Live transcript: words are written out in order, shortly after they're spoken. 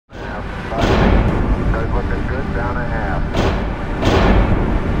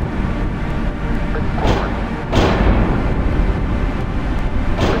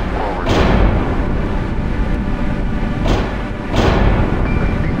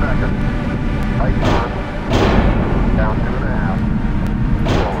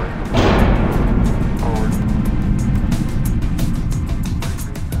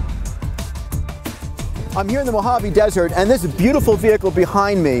I'm here in the Mojave Desert, and this beautiful vehicle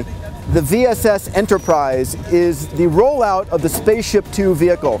behind me, the VSS Enterprise, is the rollout of the SpaceShip 2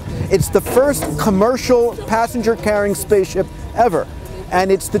 vehicle. It's the first commercial passenger-carrying spaceship ever,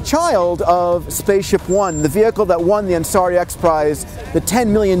 and it's the child of SpaceShip 1, the vehicle that won the Ansari X Prize, the $10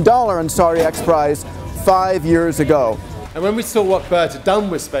 million Ansari X Prize, 5 years ago. And when we saw what Burt had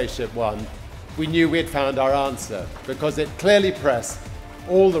done with SpaceShip 1, we knew we had found our answer, because it clearly pressed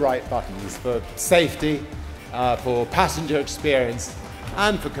all the right buttons for safety, for passenger experience,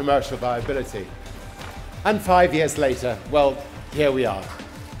 and for commercial viability. And 5 years later, well, here we are.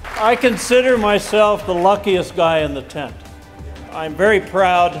 I consider myself the luckiest guy in the tent. I'm very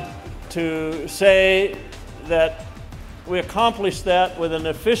proud to say that we accomplished that with an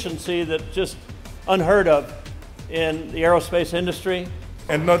efficiency that's just unheard of in the aerospace industry.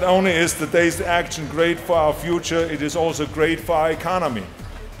 And not only is today's action great for our future, it is also great for our economy,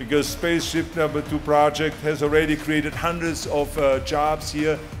 because SpaceShip #2 project has already created hundreds of jobs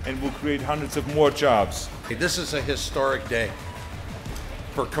here and will create hundreds of more jobs. This is a historic day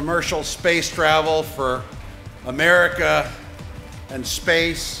for commercial space travel, for America and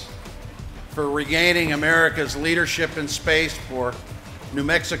space, for regaining America's leadership in space, for New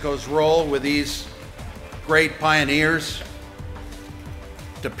Mexico's role with these great pioneers.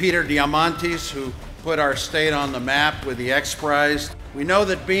 To Peter Diamandis, who put our state on the map with the XPRIZE. We know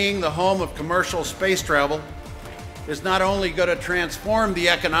that being the home of commercial space travel is not only going to transform the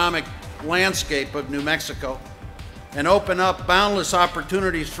economic landscape of New Mexico and open up boundless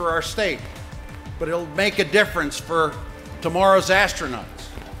opportunities for our state, but it'll make a difference for tomorrow's astronauts.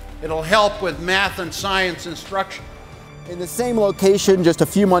 It'll help with math and science instruction. In the same location, just a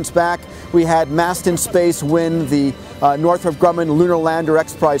few months back, we had Maston Space win the Northrop Grumman Lunar Lander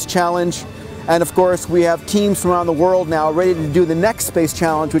X Prize Challenge. And of course, we have teams from around the world now ready to do the next space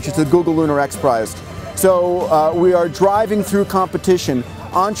challenge, which is the Google Lunar X Prize. So we are driving through competition,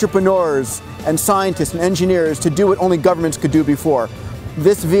 entrepreneurs and scientists and engineers to do what only governments could do before.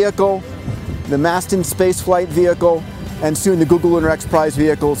 This vehicle, the Maston Space Flight vehicle, and soon the Google Lunar X Prize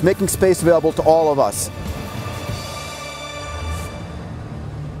vehicle, is making space available to all of us.